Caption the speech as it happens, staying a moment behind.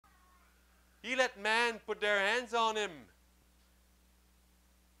He let man put their hands on him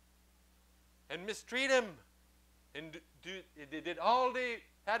and mistreat him. And they did all they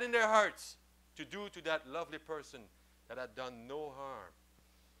had in their hearts to do to that lovely person that had done no harm.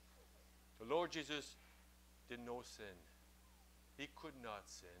 The Lord Jesus did no sin. He could not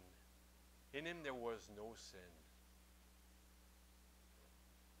sin. In him there was no sin.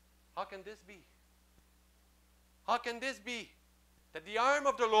 How can this be? How can this be? That the arm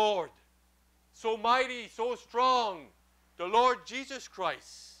of the Lord, so mighty, so strong, the Lord Jesus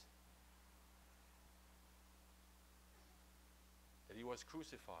Christ, that he was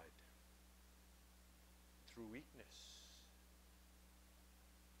crucified through weakness.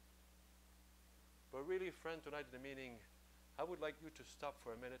 But really, friend, tonight in the meeting, I would like you to stop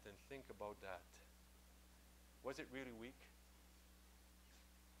for a minute and think about that. Was it really weak?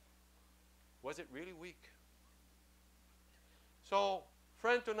 Was it really weak? So,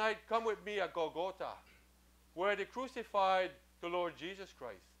 friend, tonight, come with me at Golgotha, where they crucified the Lord Jesus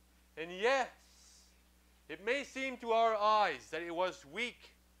Christ. And yes, it may seem to our eyes that it was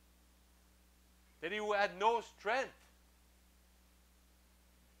weak, that he had no strength.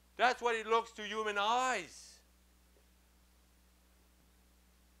 That's what it looks to human eyes.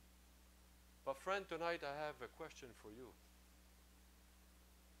 But friend, tonight I have a question for you.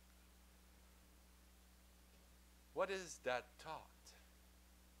 What is that thought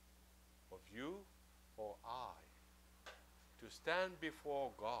of you or I to stand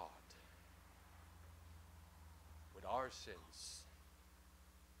before God with our sins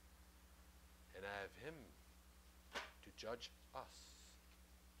and have him to judge us,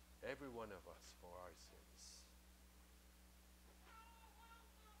 every one of us, for our sins?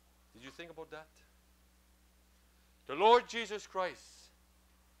 Did you think about that? The Lord Jesus Christ.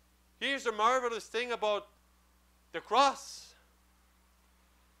 Here's the marvelous thing about the cross.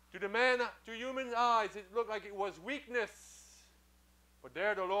 To the man, to human eyes, it looked like it was weakness. But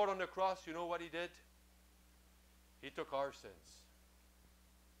there, the Lord on the cross, you know what he did? He took our sins.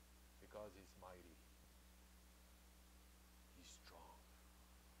 Because he's mighty. He's strong.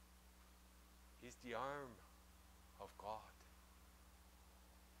 He's the arm of God.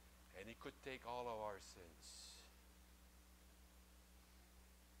 And he could take all of our sins.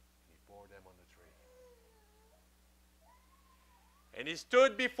 He bore them on the tree. And he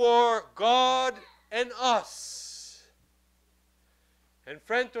stood before God and us. And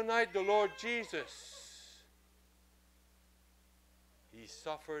friend, tonight, the Lord Jesus, he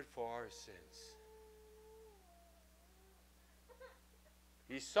suffered for our sins.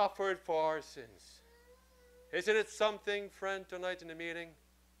 He suffered for our sins. Isn't it something, friend, tonight in the meeting?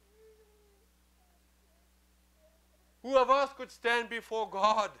 Who of us could stand before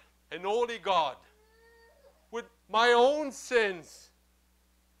God, an holy God, with my own sins?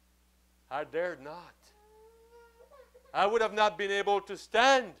 I dared not. I would have not been able to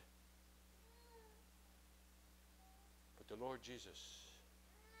stand. But the Lord Jesus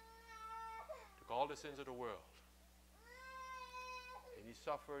took all the sins of the world, and he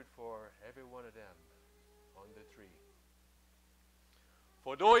suffered for every one of them on the tree.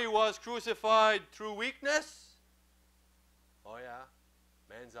 For though he was crucified through weakness, oh yeah,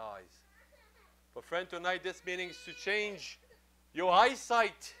 man's eyes. But friend, tonight this meaning is to change your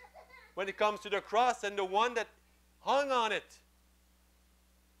eyesight when it comes to the cross and the one that hung on it.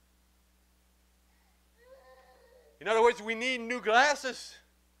 In other words, we need new glasses.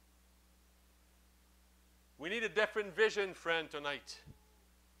 We need a different vision, friend, tonight.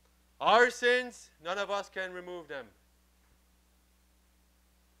 Our sins, none of us can remove them.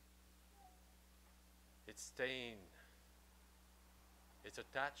 It's stained. It's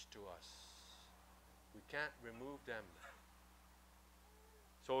attached to us. We can't remove them.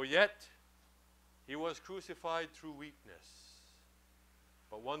 So yet, he was crucified through weakness.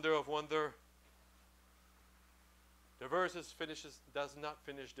 But wonder of wonder, the verses does not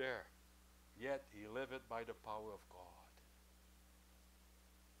finish there. Yet he liveth by the power of God.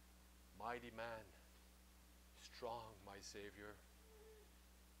 Mighty man, strong, my Savior.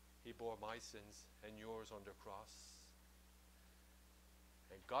 He bore my sins and yours on the cross.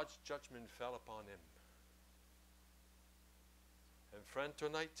 And God's judgment fell upon him. And friend,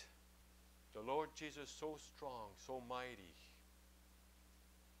 tonight, the Lord Jesus, so strong, so mighty,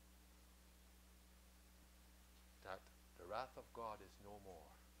 that the wrath of God is no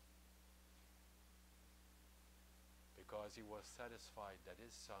more. Because he was satisfied that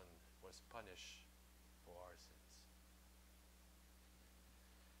his Son was punished for our sins.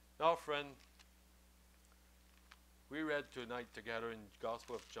 Now, friend, we read tonight together in the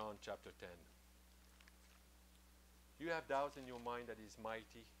Gospel of John chapter 10. You have doubts in your mind that he's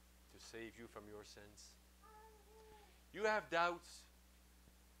mighty, to save you from your sins? You have doubts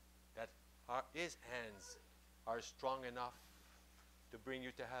that his hands are strong enough to bring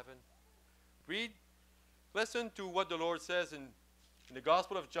you to heaven? Listen to what the Lord says in the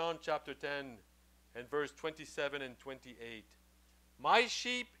Gospel of John chapter 10 and verse 27 and 28. My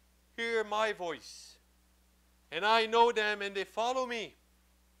sheep hear my voice, and I know them, and they follow me.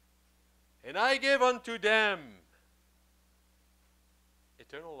 And I give unto them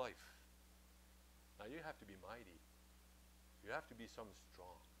eternal life. Now you have to be mighty. You have to be some strong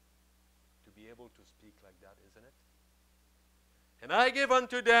to be able to speak like that, isn't it? And I give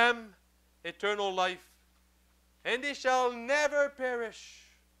unto them eternal life, and they shall never perish,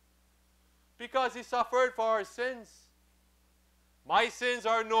 because he suffered for our sins. My sins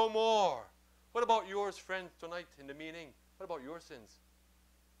are no more. What about yours, friend, tonight in the meeting? What about your sins?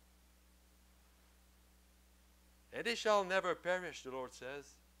 And they shall never perish, the Lord says,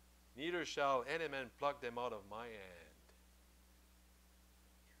 neither shall any man pluck them out of my hand.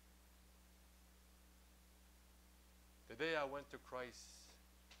 The day I went to Christ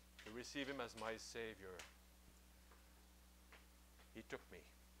to receive him as my Savior, he took me.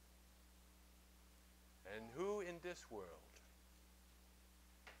 And who in this world,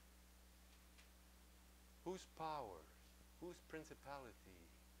 whose power, whose principality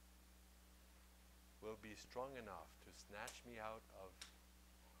will be strong enough to snatch me out of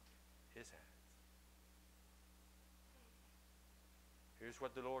his hands? Here's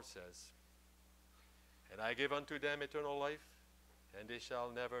what the Lord says. And I give unto them eternal life, and they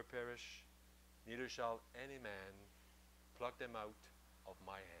shall never perish, neither shall any man pluck them out of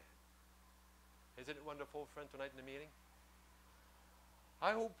my hand. Isn't it wonderful, friend, tonight in the meeting?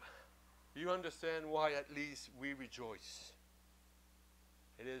 I hope you understand why at least we rejoice.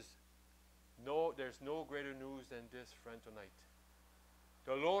 There's no greater news than this, friend, tonight.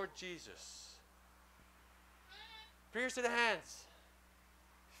 The Lord Jesus, pierced in the hands,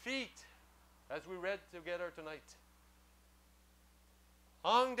 feet, as we read together tonight,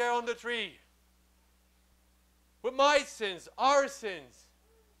 hung there on the tree with my sins, our sins,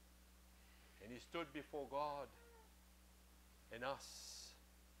 and he stood before God and us.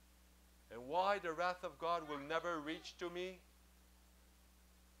 And why the wrath of God will never reach to me?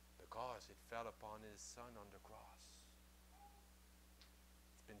 Because it fell upon his Son on the cross.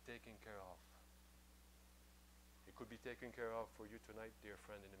 It's been taken care of. It could be taken care of for you tonight, dear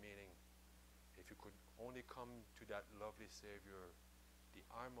friend, in the meeting. If you could only come to that lovely Savior, the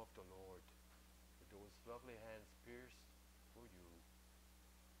arm of the Lord, with those lovely hands pierced for you.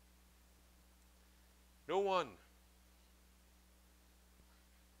 No one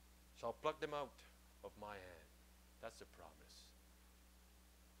shall pluck them out of my hand. That's the promise.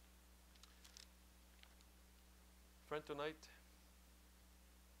 Friend, tonight,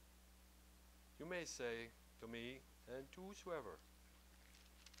 you may say to me and to whosoever,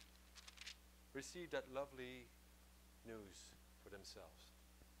 receive that lovely news for themselves.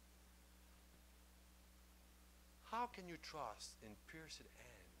 How can you trust in pierced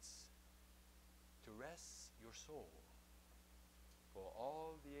hands to rest your soul for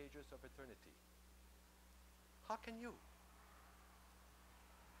all the ages of eternity? How can you?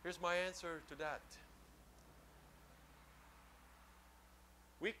 Here's my answer to that.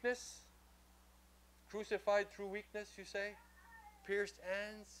 Weakness, crucified through weakness, you say? Pierced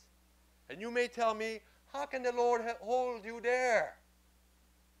hands? And you may tell me, how can the Lord hold you there?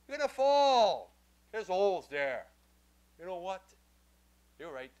 You're going to fall. There's holes there. You know what?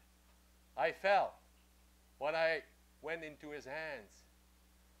 You're right. I fell when I went into his hands.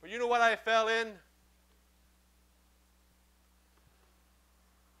 But you know what I fell in?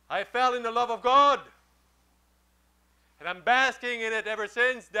 I fell in the love of God. And I'm basking in it ever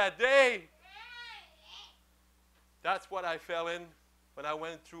since that day. That's what I fell in when I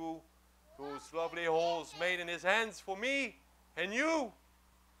went through those lovely holes made in his hands for me and you.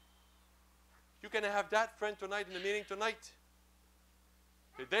 You can have that, friend, tonight in the meeting tonight.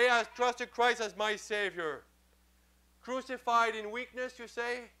 The day I trusted Christ as my Savior, crucified in weakness, you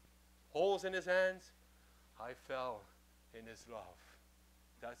say, holes in his hands, I fell in his love.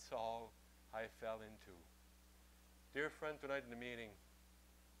 That's all I fell into. Dear friend, tonight in the meeting,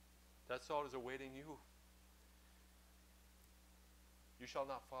 that's all is awaiting you. You shall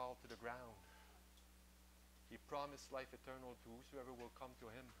not fall to the ground. He promised life eternal to whosoever will come to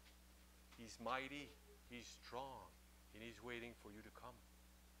him. He's mighty, he's strong, and he's waiting for you to come.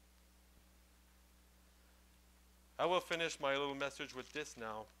 I will finish my little message with this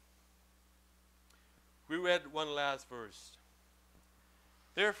now. We read one last verse.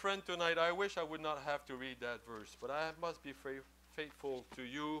 Dear friend, tonight I wish I would not have to read that verse, but I must be faithful to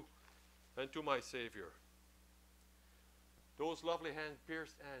you and to my Savior. Those lovely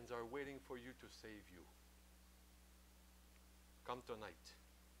pierced hands are waiting for you to save you. Come tonight.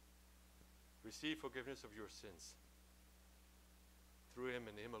 Receive forgiveness of your sins through him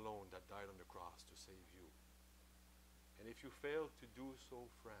and him alone that died on the cross to save you. And if you fail to do so,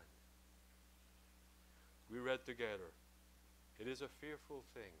 friend, we read together, it is a fearful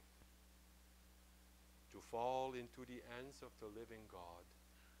thing to fall into the hands of the living God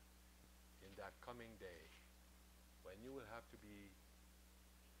in that coming day when you will have to be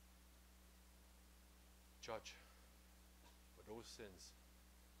judged for those sins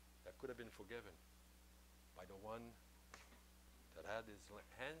that could have been forgiven by the one that had his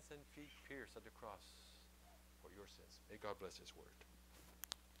hands and feet pierced at the cross for your sins. May God bless his word.